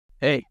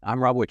Hey,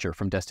 I'm Rob Witcher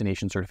from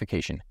Destination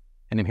Certification,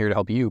 and I'm here to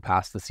help you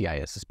pass the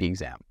CISSP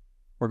exam.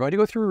 We're going to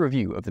go through a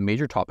review of the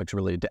major topics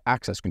related to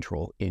access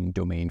control in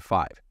Domain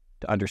 5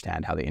 to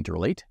understand how they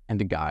interrelate and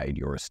to guide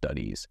your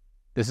studies.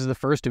 This is the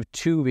first of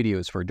 2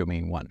 videos for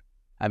Domain 1.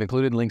 I've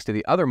included links to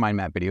the other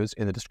MindMap videos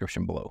in the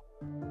description below.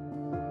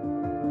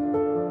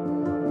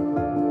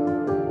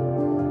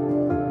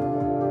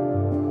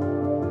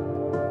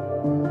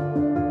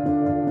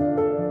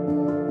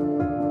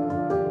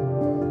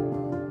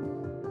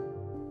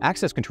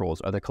 Access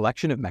controls are the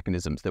collection of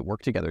mechanisms that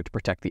work together to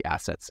protect the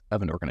assets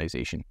of an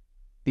organization.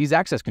 These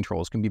access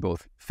controls can be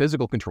both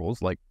physical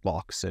controls like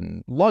locks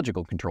and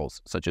logical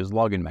controls such as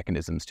login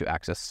mechanisms to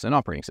access an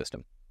operating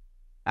system.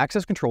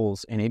 Access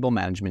controls enable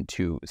management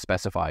to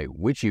specify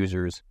which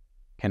users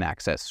can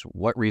access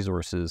what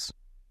resources,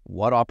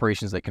 what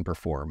operations they can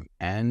perform,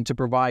 and to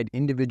provide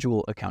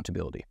individual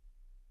accountability.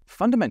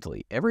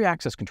 Fundamentally, every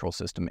access control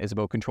system is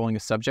about controlling a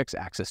subject's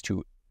access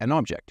to an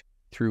object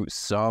through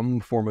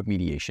some form of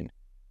mediation.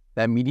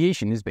 That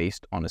mediation is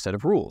based on a set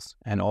of rules,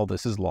 and all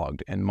this is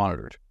logged and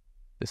monitored.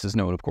 This is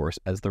known, of course,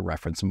 as the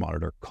reference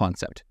monitor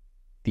concept.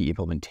 The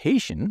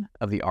implementation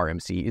of the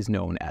RMC is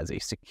known as a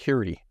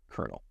security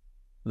kernel.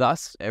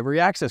 Thus, every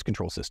access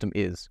control system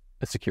is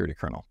a security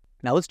kernel.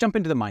 Now let's jump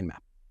into the mind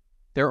map.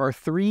 There are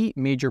 3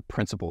 major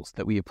principles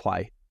that we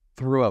apply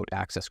throughout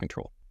access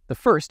control. The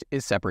first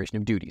is separation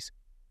of duties,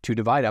 to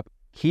divide up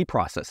key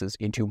processes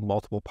into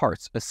multiple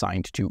parts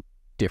assigned to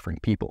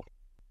different people.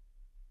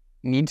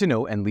 Need to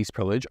know and least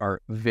privilege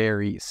are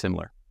very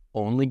similar.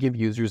 Only give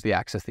users the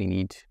access they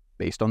need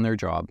based on their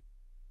job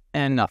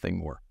and nothing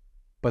more.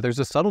 But there's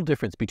a subtle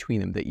difference between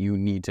them that you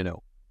need to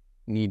know.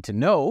 Need to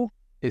know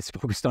is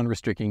focused on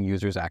restricting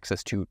users'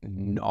 access to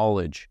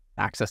knowledge,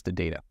 access to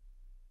data,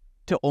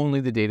 to only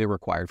the data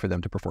required for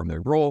them to perform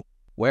their role,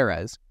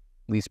 whereas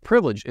least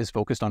privilege is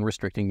focused on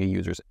restricting a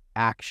user's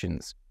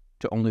actions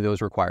to only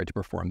those required to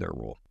perform their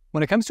role.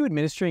 When it comes to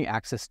administering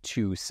access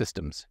to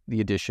systems, the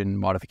addition,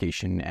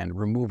 modification, and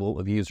removal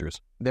of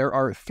users, there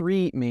are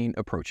 3 main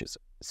approaches: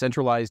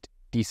 centralized,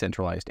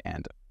 decentralized,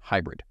 and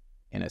hybrid.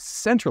 In a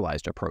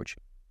centralized approach,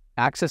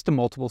 access to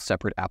multiple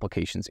separate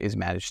applications is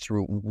managed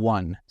through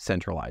one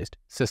centralized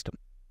system.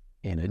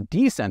 In a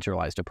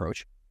decentralized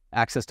approach,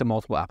 access to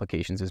multiple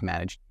applications is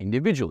managed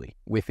individually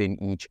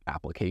within each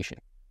application.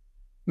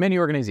 Many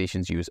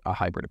organizations use a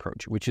hybrid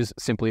approach, which is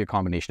simply a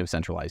combination of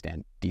centralized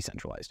and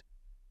decentralized.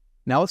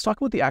 Now let's talk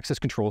about the access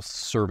control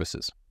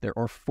services. There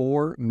are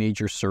 4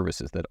 major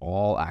services that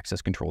all access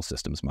control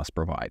systems must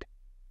provide: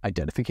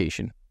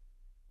 identification,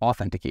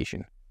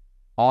 authentication,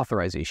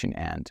 authorization,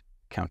 and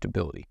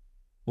accountability.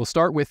 We'll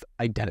start with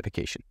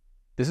identification.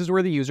 This is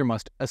where the user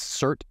must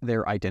assert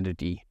their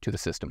identity to the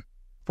system.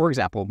 For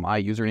example,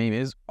 my username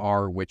is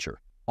rwitcher.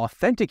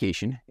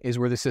 Authentication is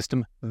where the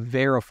system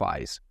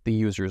verifies the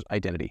user's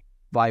identity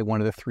by one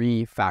of the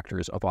 3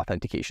 factors of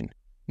authentication: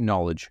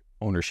 knowledge,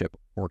 ownership,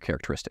 or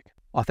characteristic.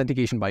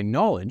 Authentication by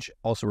knowledge,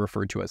 also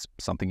referred to as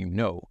something you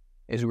know,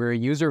 is where a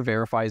user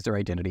verifies their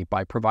identity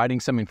by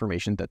providing some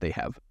information that they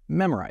have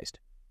memorized.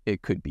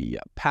 It could be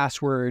a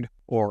password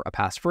or a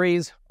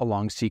passphrase, a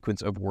long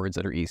sequence of words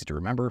that are easy to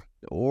remember,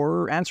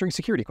 or answering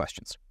security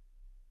questions.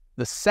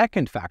 The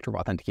second factor of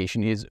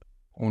authentication is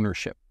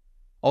ownership,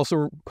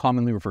 also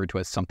commonly referred to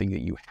as something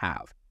that you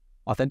have.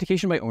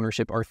 Authentication by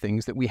ownership are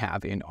things that we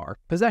have in our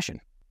possession.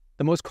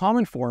 The most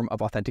common form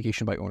of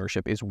authentication by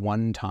ownership is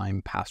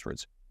one-time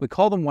passwords. We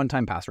call them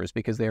one-time passwords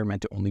because they are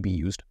meant to only be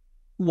used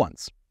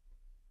once.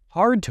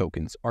 Hard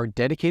tokens are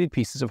dedicated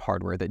pieces of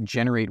hardware that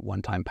generate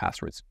one-time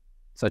passwords,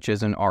 such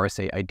as an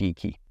RSA ID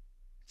key.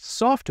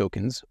 Soft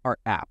tokens are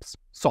apps,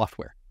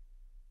 software,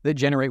 that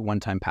generate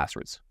one-time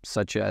passwords,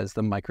 such as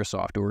the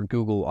Microsoft or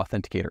Google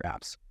Authenticator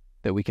apps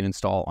that we can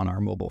install on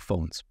our mobile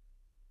phones.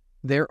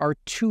 There are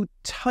 2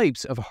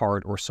 types of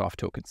hard or soft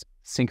tokens: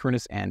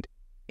 synchronous and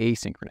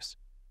asynchronous.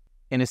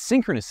 In a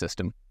synchronous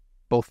system,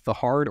 both the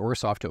hard or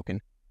soft token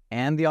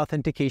and the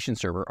authentication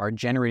server are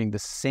generating the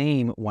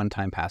same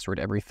one-time password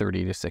every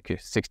 30 to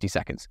 60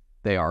 seconds.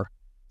 They are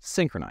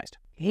synchronized.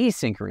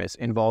 Asynchronous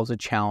involves a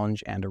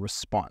challenge and a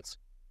response.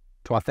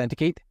 To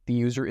authenticate, the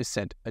user is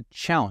sent a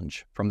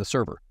challenge from the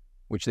server,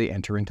 which they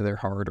enter into their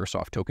hard or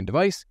soft token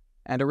device,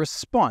 and a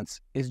response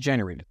is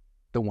generated,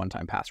 the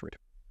one-time password.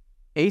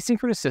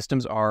 Asynchronous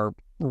systems are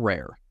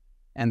rare,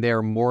 and they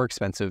are more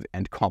expensive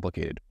and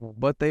complicated,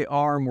 but they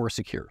are more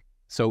secure.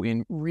 So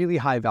in really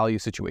high-value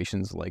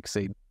situations like,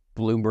 say,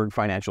 Bloomberg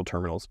financial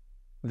terminals,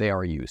 they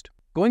are used.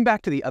 Going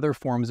back to the other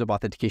forms of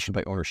authentication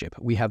by ownership,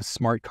 we have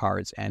smart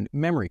cards and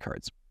memory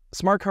cards.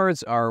 Smart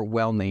cards are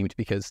well named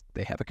because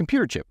they have a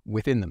computer chip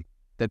within them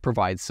that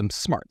provides some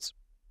smarts.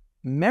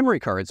 Memory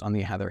cards, on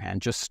the other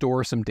hand, just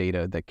store some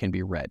data that can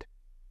be read.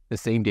 The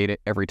same data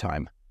every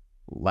time,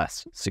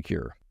 less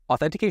secure.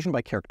 Authentication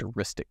by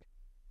characteristic.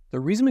 The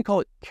reason we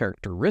call it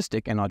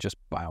characteristic and not just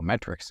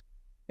biometrics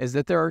is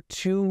that there are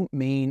 2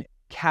 main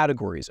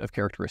categories of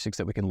characteristics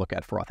that we can look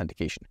at for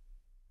authentication.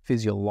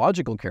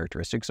 Physiological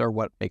characteristics are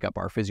what make up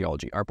our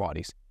physiology, our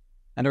bodies,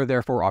 and are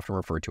therefore often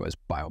referred to as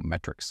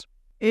biometrics.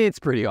 It's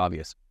pretty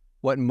obvious.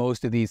 what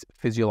most of these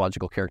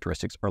physiological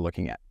characteristics are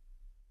looking at.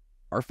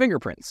 Our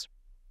fingerprints,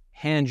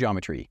 hand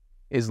geometry,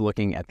 is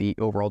looking at the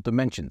overall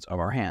dimensions of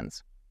our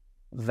hands.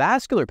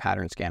 Vascular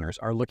pattern scanners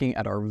are looking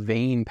at our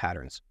vein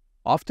patterns,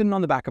 often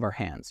on the back of our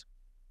hands.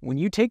 When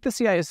you take the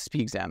CISSP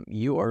exam,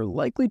 you are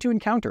likely to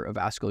encounter a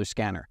vascular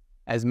scanner,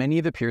 as many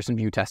of the Pearson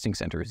VUE testing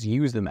centers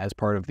use them as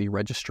part of the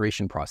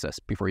registration process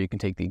before you can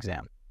take the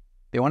exam.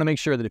 They want to make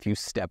sure that if you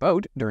step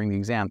out during the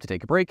exam to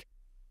take a break,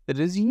 that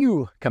it is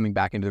you coming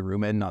back into the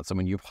room and not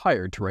someone you've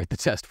hired to write the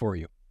test for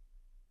you.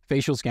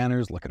 Facial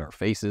scanners look at our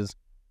faces.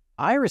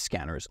 Iris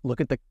scanners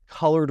look at the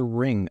colored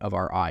ring of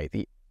our eye,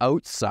 the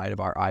outside of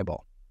our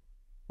eyeball.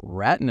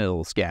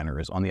 Retinal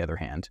scanners, on the other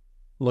hand,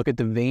 look at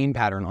the vein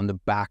pattern on the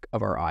back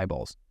of our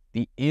eyeballs,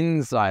 the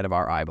inside of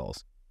our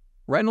eyeballs.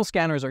 Retinal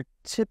scanners are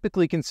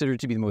typically considered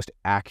to be the most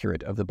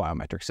accurate of the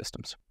biometric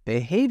systems.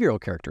 Behavioral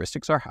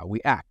characteristics are how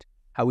we act,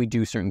 how we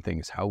do certain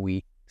things, how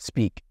we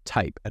speak,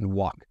 type, and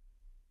walk.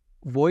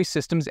 Voice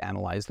systems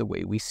analyze the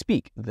way we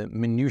speak, the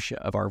minutiae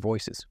of our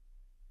voices.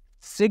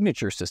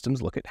 Signature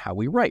systems look at how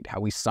we write, how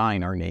we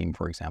sign our name,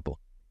 for example.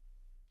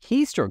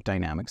 Keystroke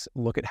dynamics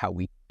look at how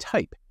we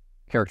type,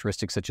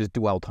 characteristics such as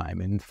dwell time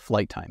and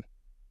flight time.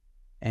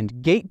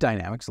 And gait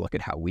dynamics look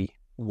at how we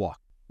walk.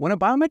 When a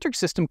biometric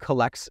system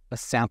collects a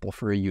sample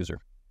for a user,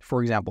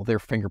 for example, their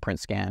fingerprint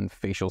scan,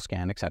 facial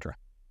scan, etc.,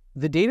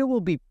 the data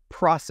will be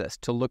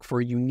processed to look for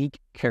unique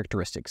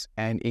characteristics,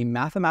 and a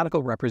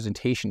mathematical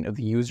representation of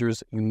the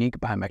user's unique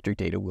biometric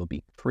data will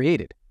be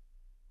created.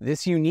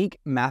 This unique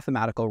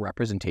mathematical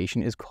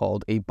representation is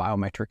called a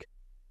biometric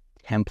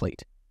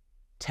template.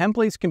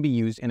 Templates can be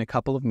used in a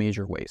couple of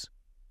major ways.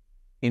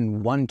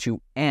 In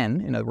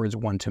one-to-n, in other words,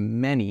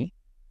 one-to-many,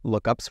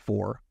 lookups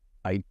for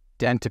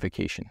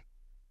identification,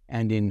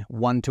 and in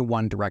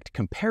one-to-one direct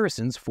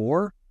comparisons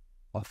for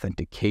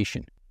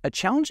authentication. A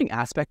challenging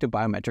aspect of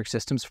biometric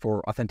systems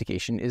for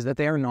authentication is that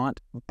they are not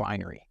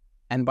binary.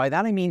 And by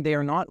that I mean they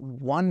are not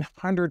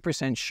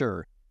 100%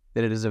 sure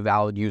that it is a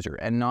valid user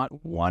and not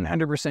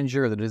 100%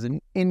 sure that it is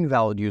an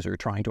invalid user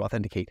trying to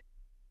authenticate.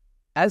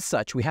 As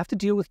such, we have to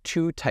deal with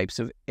two types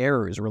of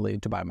errors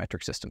related to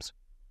biometric systems.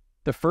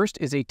 The first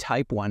is a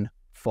type 1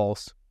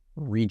 false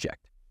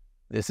reject.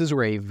 This is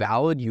where a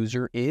valid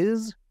user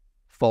is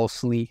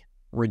falsely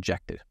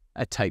rejected.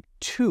 A type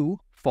 2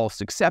 false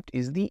accept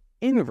is the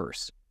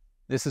inverse.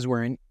 This is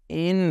where an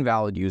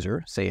invalid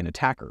user, say an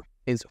attacker,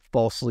 is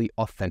falsely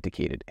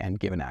authenticated and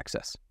given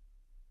access.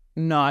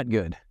 Not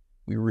good.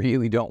 We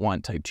really don't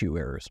want type 2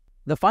 errors.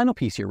 The final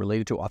piece here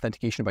related to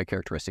authentication by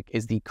characteristic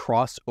is the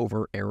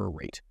crossover error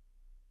rate.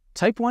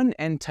 Type 1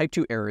 and type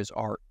 2 errors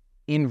are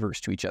inverse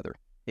to each other.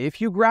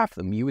 If you graph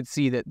them, you would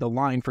see that the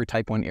line for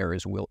type 1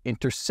 errors will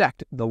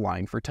intersect the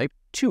line for type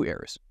 2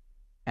 errors.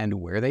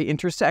 And where they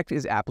intersect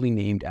is aptly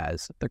named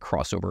as the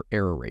crossover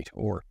error rate,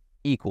 or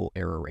equal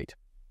error rate.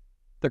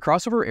 The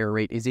crossover error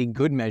rate is a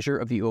good measure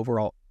of the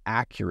overall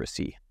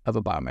accuracy of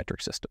a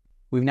biometric system.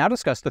 We've now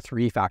discussed the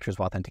three factors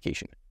of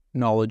authentication: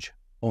 knowledge,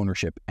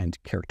 ownership,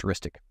 and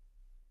characteristic.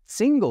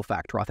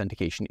 Single-factor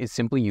authentication is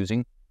simply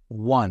using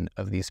one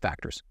of these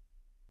factors.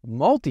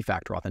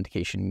 Multi-factor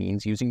authentication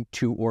means using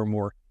two or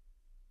more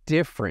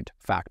different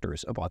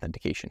factors of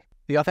authentication.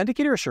 The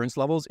Authenticator assurance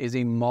levels is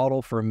a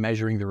model for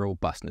measuring the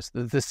robustness,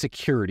 the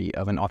security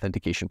of an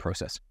authentication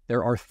process.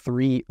 There are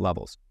three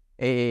levels.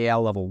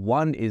 AAL level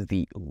 1 is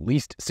the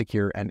least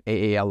secure, and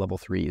AAL level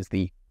 3 is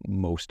the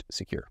most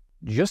secure.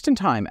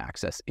 Just-in-time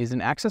access is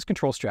an access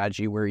control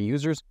strategy where a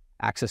user's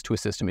access to a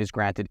system is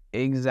granted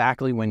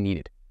exactly when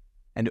needed,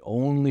 and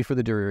only for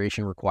the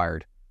duration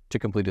required to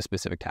complete a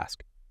specific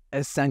task.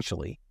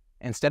 Essentially,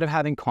 instead of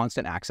having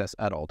constant access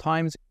at all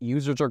times,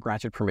 users are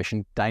granted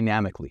permission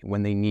dynamically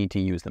when they need to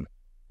use them,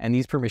 and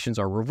these permissions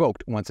are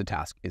revoked once a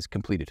task is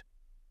completed.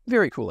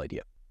 Very cool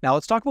idea. Now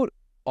let's talk about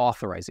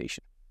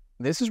authorization.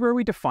 This is where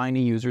we define a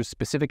user's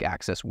specific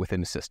access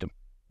within a system,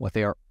 what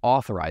they are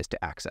authorized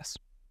to access.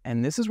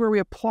 And this is where we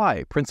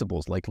apply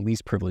principles like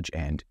least privilege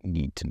and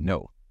need to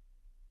know.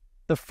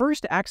 The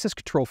first access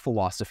control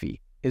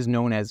philosophy is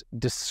known as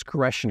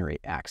discretionary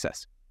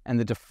access. And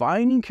the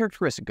defining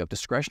characteristic of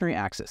discretionary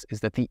access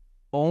is that the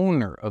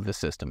owner of the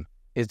system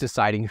is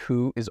deciding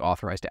who is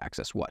authorized to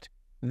access what.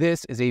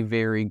 This is a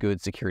very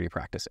good security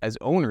practice, as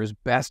owners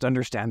best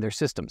understand their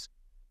systems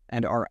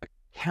and are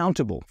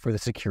accountable for the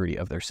security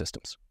of their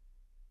systems.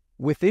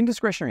 Within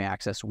discretionary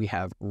access, we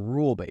have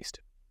rule-based,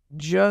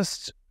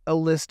 just a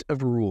list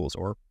of rules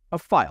or a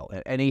file,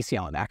 an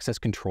ACL, an access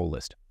control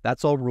list.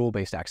 That's all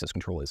rule-based access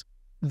control is.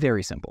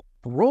 Very simple.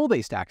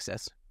 Role-based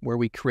access, where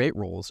we create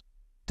roles,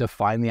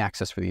 define the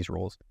access for these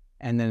roles,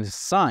 and then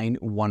assign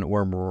one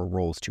or more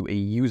roles to a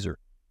user.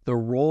 The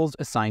roles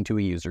assigned to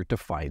a user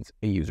defines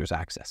a user's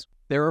access.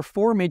 There are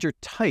four major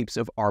types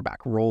of RBAC,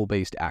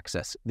 role-based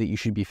access, that you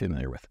should be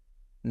familiar with.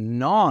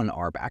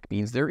 Non-RBAC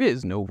means there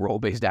is no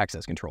role-based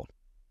access control.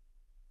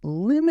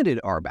 Limited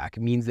RBAC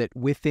means that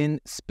within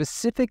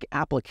specific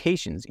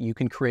applications, you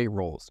can create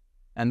roles,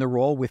 and the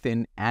role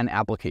within an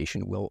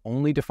application will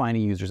only define a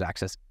user's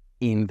access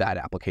in that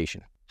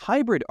application.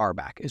 Hybrid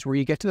RBAC is where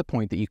you get to the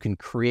point that you can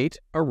create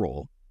a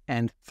role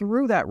And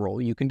through that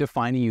role, you can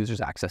define a user's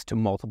access to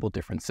multiple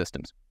different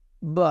systems.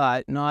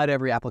 But not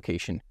every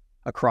application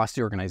across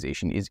the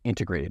organization is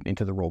integrated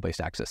into the role-based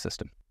access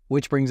system,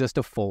 which brings us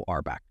to full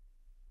RBAC.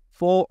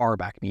 Full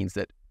RBAC means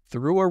that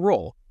through a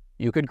role,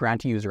 you could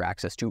grant a user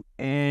access to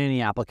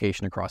any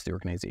application across the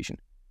organization.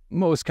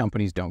 Most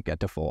companies don't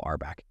get to full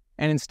RBAC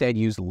and instead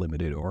use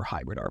limited or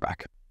hybrid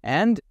RBAC.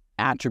 And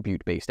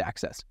attribute-based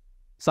access,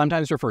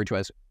 sometimes referred to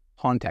as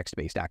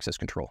context-based access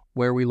control,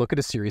 where we look at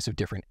a series of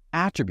different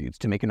attributes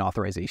to make an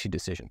authorization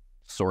decision.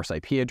 Source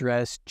IP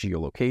address,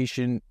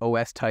 geolocation,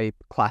 OS type,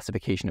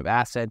 classification of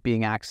asset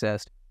being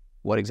accessed,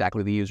 what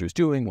exactly the user is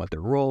doing, what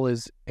their role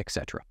is,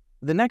 etc.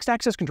 The next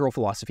access control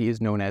philosophy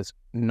is known as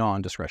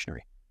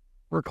non-discretionary.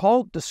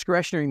 Recall,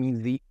 discretionary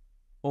means the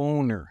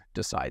owner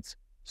decides.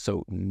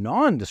 So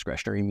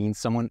non-discretionary means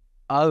someone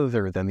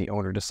other than the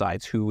owner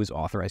decides who is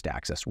authorized to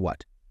access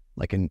what,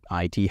 like an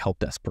IT help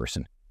desk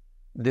person.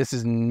 This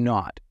is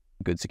not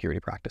good security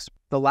practice.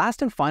 The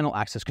last and final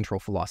access control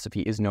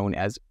philosophy is known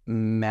as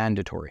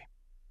mandatory.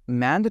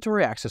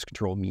 Mandatory access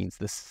control means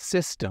the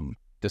system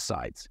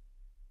decides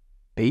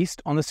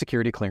based on the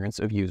security clearance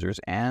of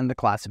users and the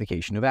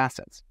classification of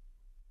assets.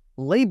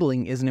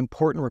 Labeling is an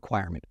important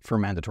requirement for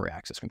mandatory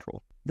access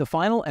control. The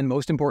final and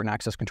most important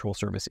access control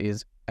service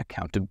is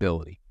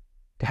accountability.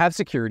 To have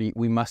security,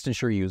 we must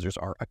ensure users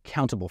are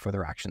accountable for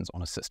their actions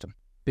on a system.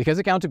 Because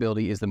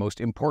accountability is the most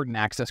important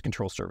access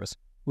control service,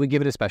 we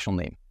give it a special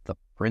name, the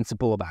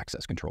principle of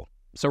access control.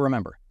 So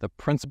remember, the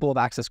principle of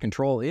access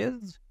control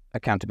is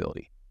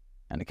accountability,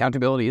 and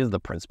accountability is the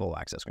principle of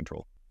access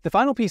control. The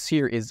final piece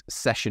here is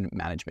session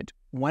management.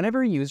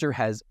 Whenever a user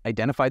has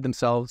identified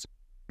themselves,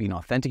 been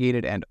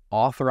authenticated, and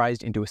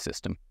authorized into a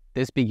system,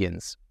 this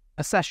begins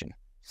a session.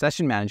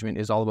 Session management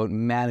is all about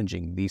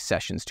managing these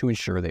sessions to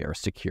ensure they are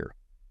secure.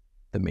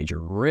 The major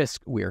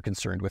risk we are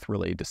concerned with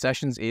related to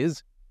sessions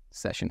is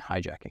session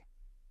hijacking.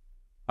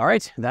 All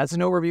right, that's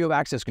an overview of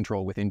access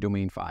control within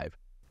Domain 5.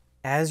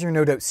 As you're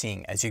no doubt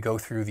seeing as you go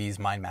through these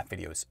MindMap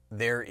videos,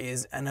 there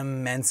is an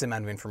immense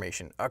amount of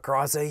information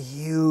across a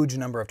huge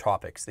number of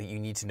topics that you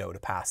need to know to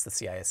pass the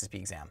CISSP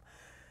exam.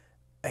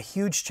 A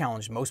huge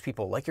challenge most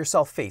people like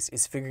yourself face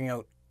is figuring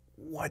out,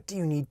 what do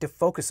you need to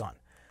focus on?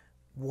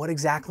 What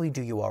exactly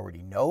do you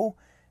already know?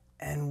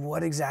 And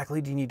what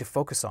exactly do you need to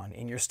focus on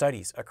in your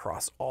studies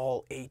across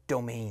all 8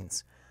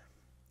 domains?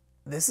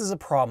 This is a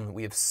problem that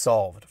we have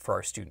solved for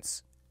our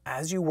students.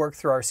 As you work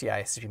through our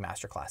CISSP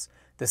Masterclass,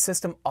 the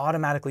system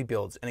automatically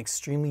builds an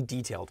extremely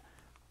detailed,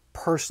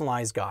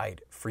 personalized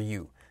guide for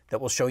you that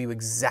will show you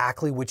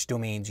exactly which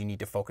domains you need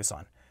to focus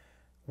on,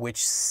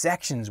 which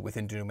sections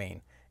within the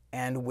domain,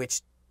 and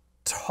which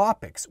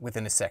topics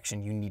within a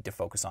section you need to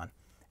focus on.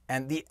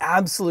 And the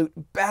absolute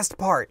best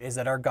part is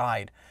that our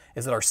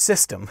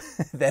system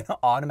then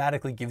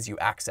automatically gives you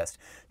access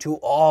to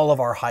all of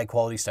our high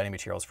quality study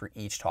materials for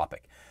each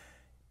topic.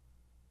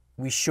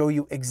 We show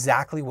you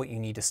exactly what you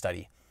need to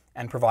study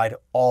and provide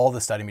all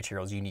the study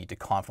materials you need to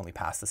confidently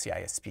pass the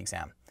CISSP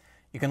exam.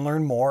 You can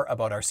learn more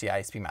about our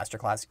CISSP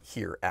Masterclass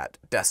here at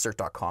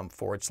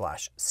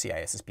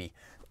deskcert.com/CISSP.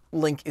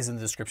 Link is in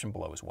the description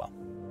below as well.